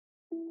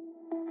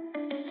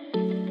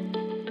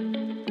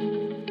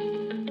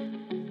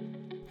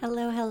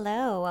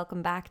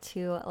welcome back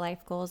to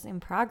Life Goals in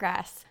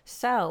Progress.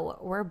 So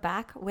we're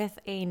back with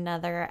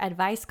another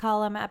advice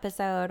column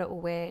episode,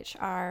 which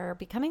are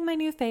becoming my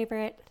new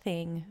favorite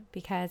thing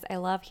because I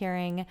love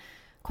hearing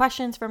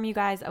questions from you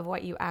guys of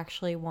what you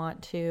actually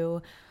want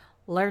to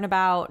learn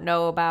about,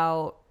 know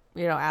about,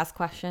 ask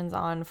questions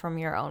on from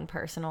your own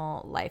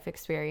personal life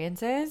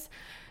experiences.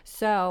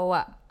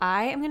 So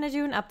I am going to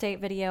do an update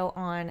video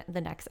on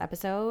the next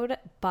episode,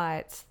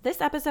 but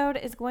this episode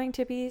is going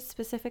to be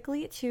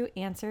specifically to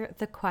answer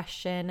the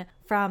question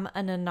from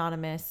an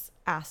anonymous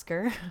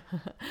asker.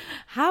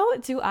 How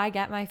do I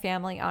get my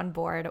family on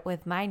board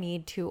with my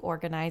need to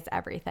organize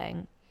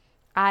everything?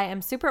 I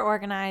am super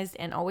organized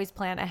and always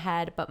plan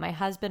ahead, but my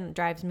husband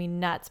drives me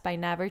nuts by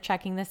never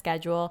checking the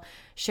schedule,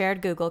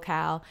 shared Google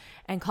Cal,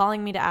 and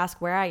calling me to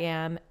ask where I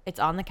am. It's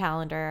on the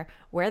calendar.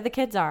 Where the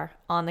kids are,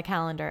 on the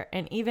calendar.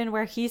 And even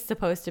where he's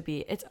supposed to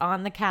be, it's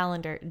on the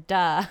calendar.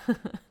 Duh.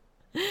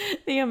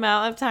 The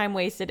amount of time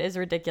wasted is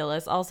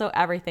ridiculous. Also,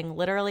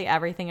 literally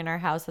everything in our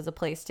house has a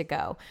place to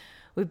go.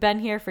 We've been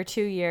here for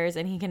 2 years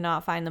and he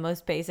cannot find the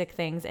most basic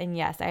things. And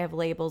yes, I have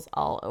labels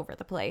all over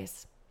the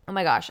place. Oh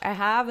my gosh, I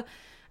have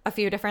a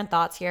few different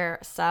thoughts here.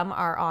 Some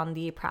are on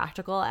the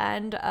practical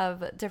end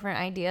of different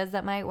ideas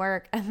that might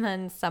work, and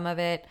then some of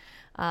it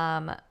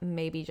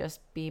maybe just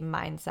be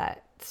mindset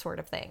sort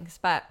of things.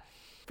 But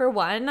for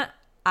one,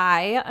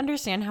 I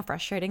understand how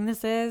frustrating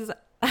this is.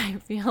 I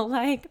feel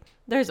like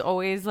there's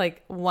always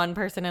like one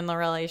person in the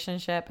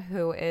relationship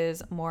who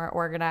is more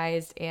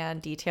organized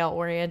and detail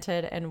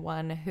oriented and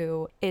one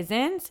who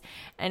isn't.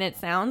 And it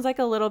sounds like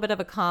a little bit of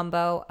a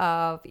combo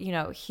of,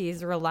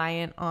 he's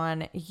reliant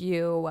on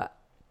you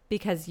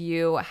because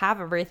you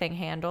have everything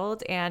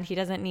handled and he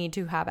doesn't need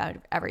to have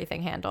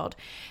everything handled.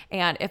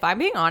 And if I'm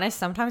being honest,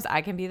 sometimes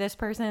I can be this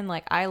person.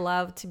 Like, I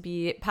love to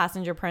be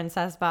passenger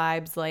princess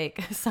vibes,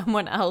 like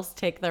someone else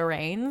take the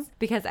reins,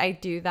 because I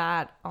do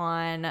that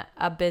on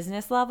a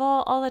business level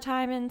all the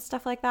time and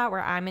stuff like that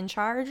where I'm in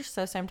charge.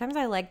 So sometimes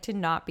I like to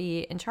not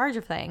be in charge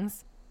of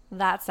things.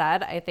 That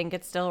said, I think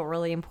it's still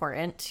really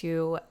important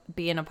to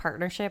be in a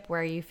partnership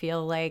where you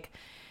feel like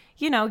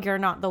you're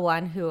not the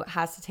one who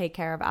has to take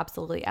care of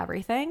absolutely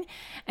everything.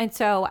 And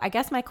so I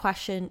guess my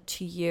question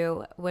to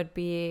you would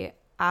be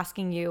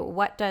asking you,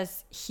 what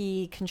does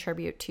he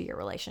contribute to your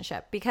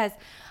relationship? Because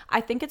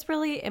I think it's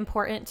really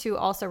important to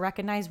also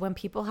recognize when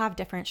people have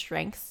different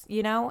strengths,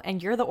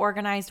 and you're the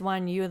organized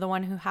one, you're the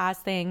one who has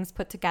things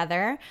put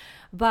together,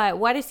 but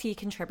what is he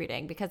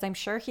contributing? Because I'm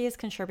sure he is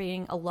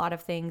contributing a lot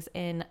of things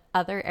in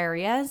other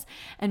areas,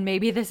 and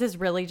maybe this is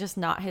really just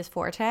not his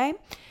forte.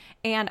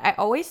 And I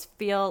always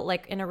feel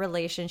like in a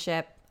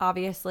relationship,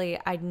 obviously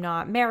I'm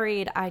not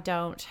married. I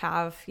don't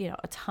have,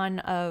 a ton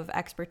of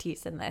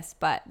expertise in this,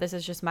 but this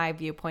is just my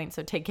viewpoint.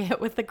 So take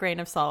it with a grain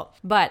of salt.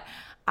 But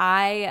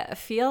I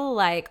feel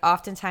like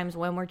oftentimes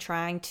when we're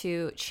trying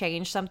to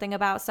change something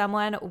about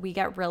someone, we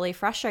get really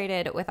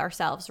frustrated with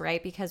ourselves,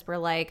 right? Because we're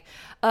like,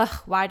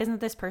 why doesn't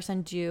this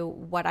person do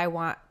what I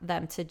want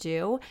them to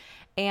do?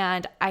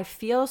 And I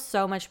feel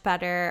so much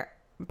better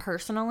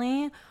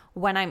personally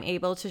when I'm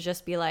able to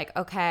just be like,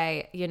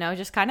 okay,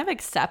 just kind of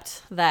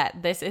accept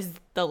that this is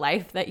the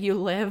life that you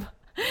live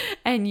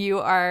and you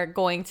are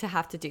going to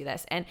have to do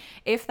this. And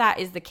if that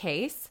is the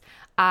case,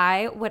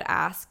 I would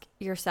ask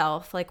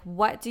yourself, like,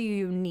 what do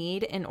you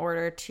need in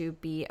order to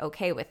be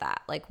okay with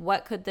that? Like,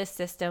 what could this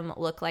system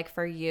look like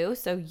for you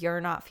so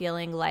you're not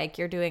feeling like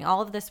you're doing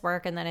all of this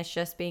work and then it's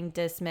just being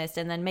dismissed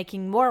and then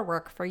making more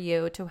work for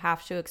you to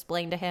have to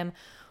explain to him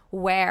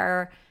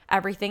where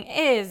everything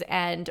is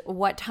and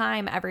what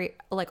time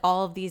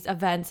all of these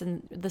events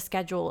and the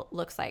schedule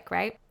looks like,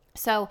 right?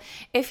 So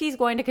if he's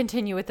going to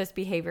continue with this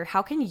behavior,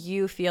 how can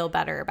you feel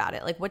better about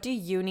it? Like, what do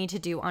you need to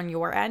do on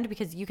your end?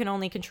 Because you can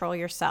only control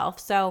yourself.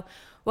 So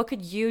what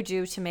could you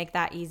do to make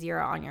that easier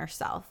on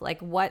yourself?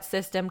 Like, what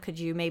system could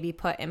you maybe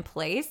put in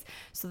place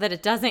so that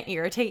it doesn't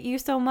irritate you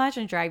so much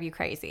and drive you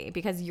crazy?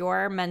 Because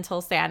your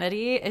mental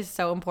sanity is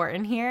so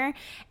important here.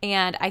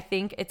 And I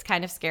think it's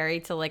kind of scary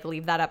to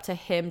leave that up to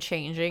him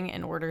changing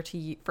in order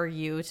for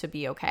you to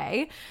be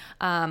okay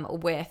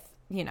with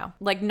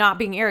not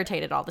being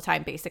irritated all the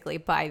time, basically,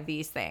 by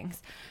these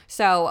things.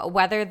 So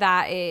whether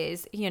that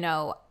is,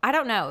 I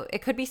don't know,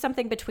 it could be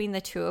something between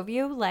the two of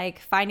you, like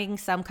finding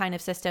some kind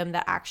of system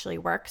that actually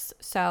works.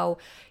 So,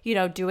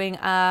 doing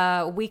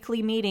a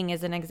weekly meeting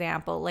is an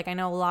example. Like, I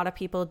know a lot of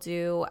people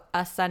do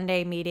a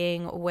Sunday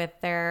meeting with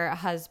their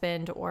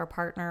husband or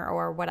partner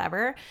or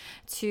whatever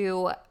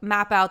to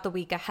map out the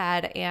week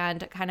ahead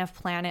and kind of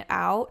plan it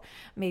out,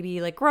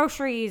 maybe like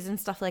groceries and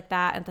stuff like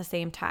that at the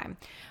same time.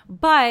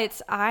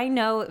 But I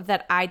know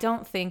that I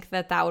don't think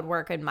that would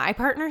work in my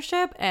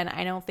partnership, and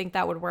I don't think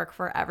that would work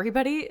for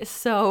everybody.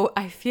 So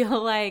I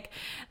feel like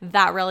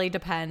that really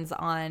depends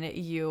on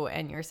you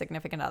and your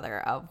significant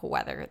other of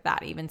whether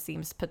that even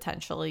seems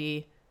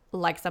potentially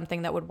like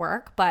something that would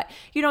work. But,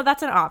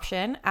 that's an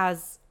option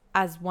as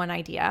one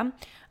idea.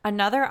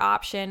 Another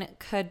option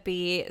could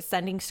be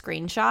sending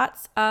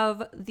screenshots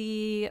of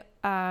the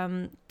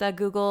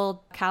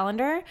Google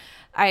Calendar.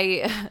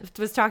 I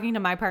was talking to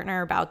my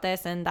partner about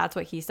this, and that's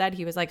what he said.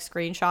 He was like,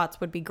 screenshots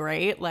would be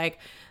great. Like,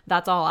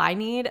 that's all I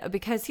need,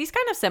 because he's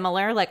kind of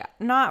similar, like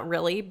not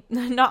really,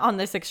 not on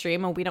this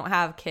extreme, and we don't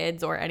have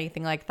kids or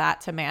anything like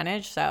that to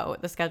manage. So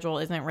the schedule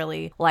isn't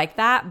really like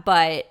that.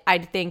 But I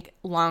think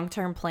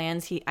long-term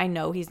plans, I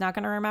know he's not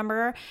going to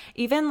remember.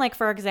 Even like,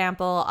 for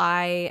example,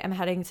 I am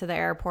heading to the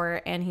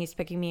airport and he's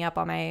picking me up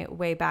on my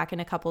way back in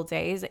a couple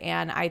days.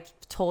 And I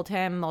told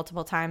him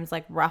multiple times,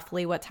 like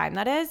roughly what time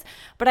that is,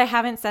 but I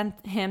haven't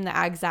sent him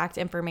the exact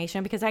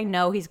information because I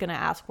know he's going to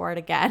ask for it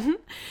again.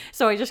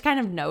 So I just kind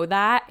of know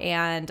that,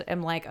 and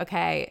I'm like,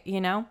 okay,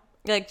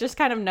 like just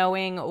kind of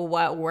knowing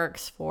what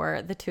works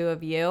for the two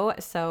of you.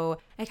 So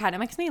it kind of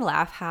makes me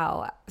laugh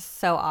how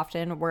so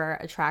often we're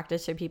attracted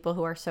to people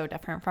who are so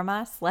different from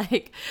us.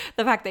 Like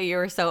the fact that you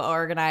are so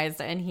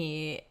organized and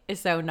he is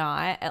so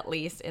not, at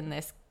least in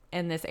this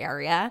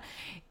area.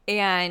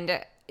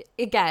 And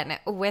again,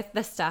 with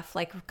the stuff,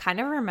 like kind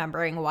of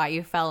remembering why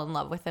you fell in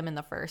love with him in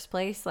the first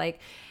place, like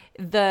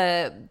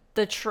the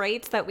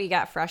traits that we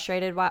get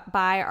frustrated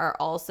by are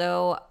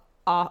also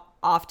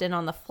often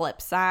on the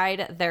flip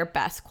side their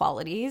best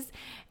qualities.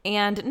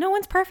 And no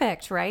one's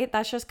perfect, right?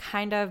 That's just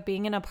kind of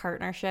being in a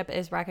partnership,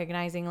 is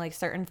recognizing like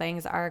certain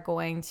things are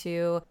going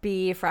to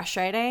be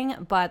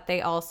frustrating, but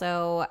they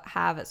also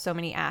have so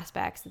many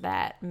aspects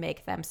that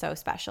make them so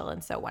special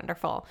and so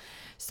wonderful.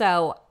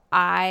 So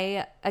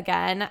I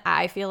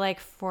feel like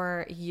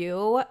for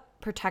you,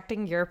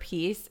 protecting your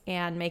peace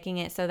and making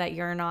it so that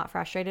you're not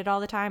frustrated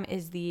all the time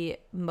is the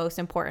most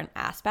important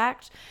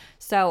aspect.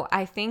 So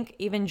I think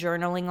even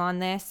journaling on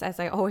this, as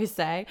I always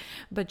say,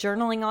 but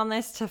journaling on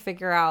this to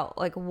figure out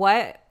like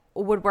what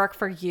would work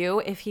for you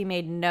if he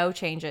made no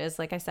changes.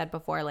 Like I said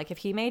before, like if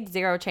he made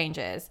 0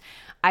 changes,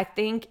 I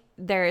think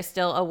there is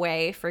still a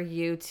way for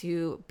you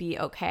to be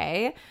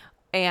okay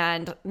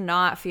and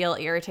not feel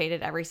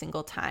irritated every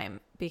single time,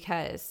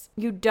 because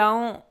you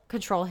don't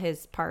control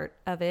his part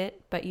of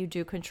it, but you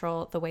do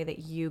control the way that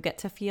you get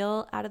to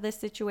feel out of this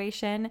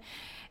situation.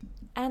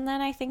 And then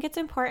I think it's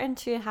important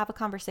to have a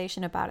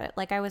conversation about it.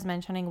 Like I was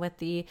mentioning with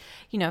the,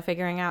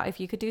 figuring out if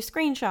you could do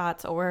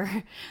screenshots or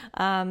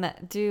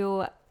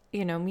do,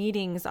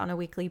 meetings on a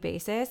weekly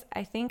basis.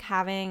 I think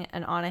having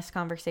an honest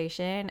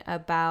conversation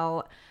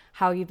about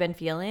how you've been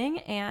feeling.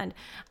 And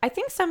I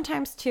think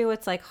sometimes too,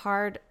 it's like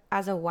hard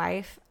as a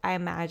wife, I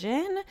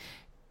imagine,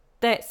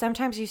 that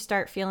sometimes you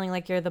start feeling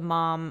like you're the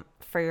mom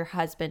for your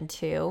husband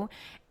too.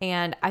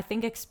 And I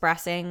think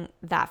expressing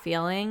that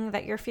feeling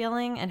that you're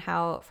feeling and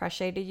how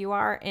frustrated you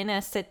are in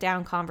a sit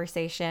down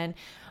conversation,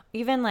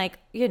 even like,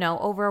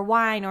 over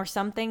wine or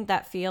something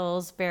that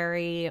feels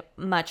very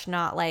much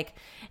not like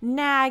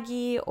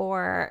naggy,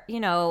 or,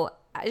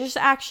 just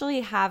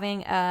actually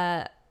having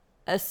a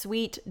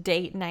sweet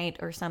date night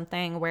or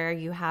something where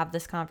you have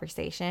this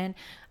conversation,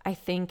 I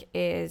think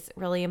is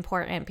really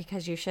important,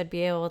 because you should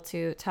be able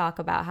to talk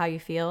about how you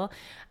feel.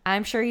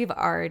 I'm sure you've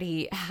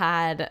already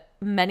had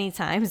many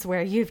times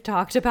where you've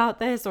talked about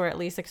this, or at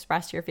least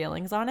expressed your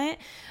feelings on it.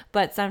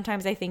 But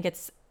sometimes I think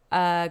it's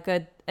a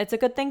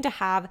good thing to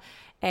have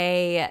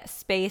a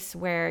space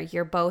where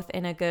you're both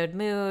in a good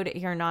mood,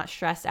 you're not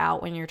stressed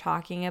out when you're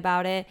talking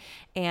about it,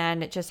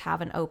 and just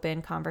have an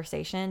open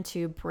conversation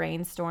to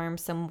brainstorm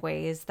some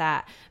ways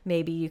that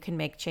maybe you can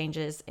make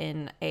changes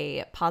in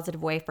a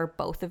positive way for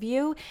both of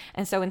you.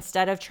 And so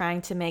instead of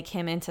trying to make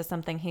him into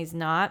something he's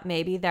not,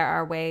 maybe there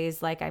are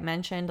ways, like I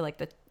mentioned, like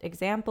the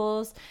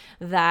examples,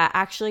 that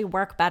actually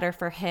work better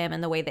for him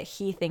and the way that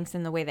he thinks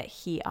and the way that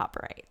he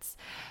operates.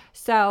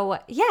 So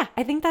yeah,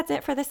 I think that's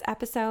it for this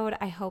episode.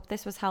 I hope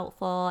this was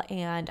helpful,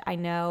 and I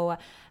know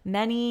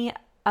many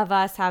of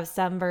us have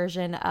some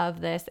version of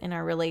this in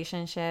our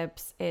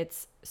relationships.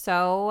 It's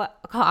so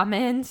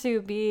common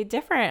to be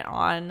different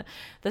on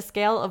the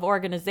scale of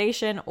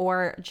organization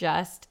or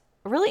just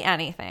really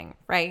anything,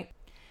 right?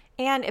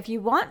 And if you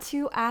want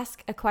to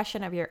ask a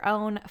question of your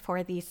own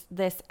for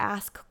this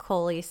Ask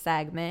Coley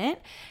segment,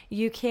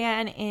 you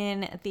can,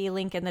 in the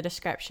link in the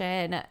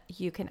description,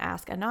 you can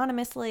ask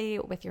anonymously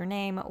with your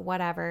name,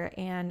 whatever,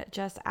 and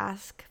just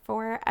ask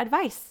for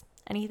advice.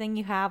 Anything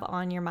you have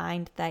on your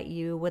mind that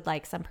you would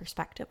like some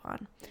perspective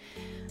on.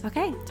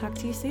 Okay, talk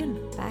to you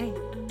soon. Bye.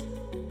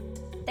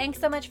 Thanks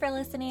so much for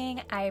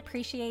listening. I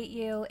appreciate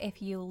you.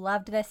 If you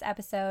loved this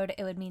episode,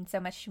 it would mean so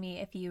much to me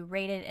if you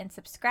rated and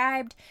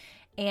subscribed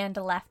and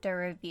left a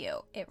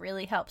review. It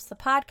really helps the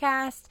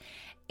podcast.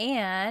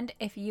 And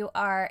if you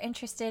are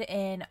interested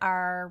in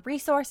our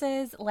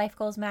resources,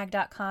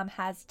 lifegoalsmag.com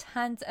has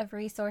tons of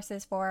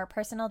resources for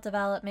personal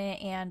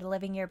development and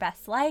living your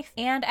best life.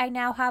 And I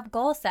now have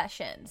goal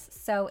sessions.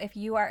 So if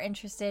you are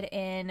interested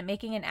in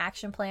making an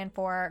action plan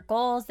for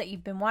goals that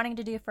you've been wanting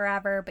to do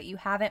forever, but you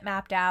haven't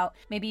mapped out,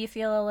 maybe you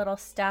feel a little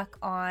stuck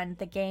on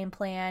the game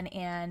plan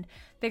and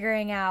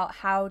figuring out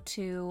how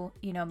to,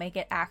 make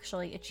it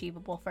actually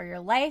achievable for your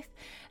life,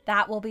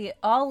 that will be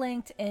all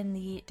linked in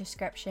the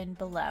description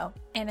below.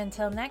 And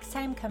until next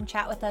time, come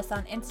chat with us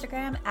on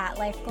Instagram at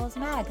Life Goals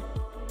Mag.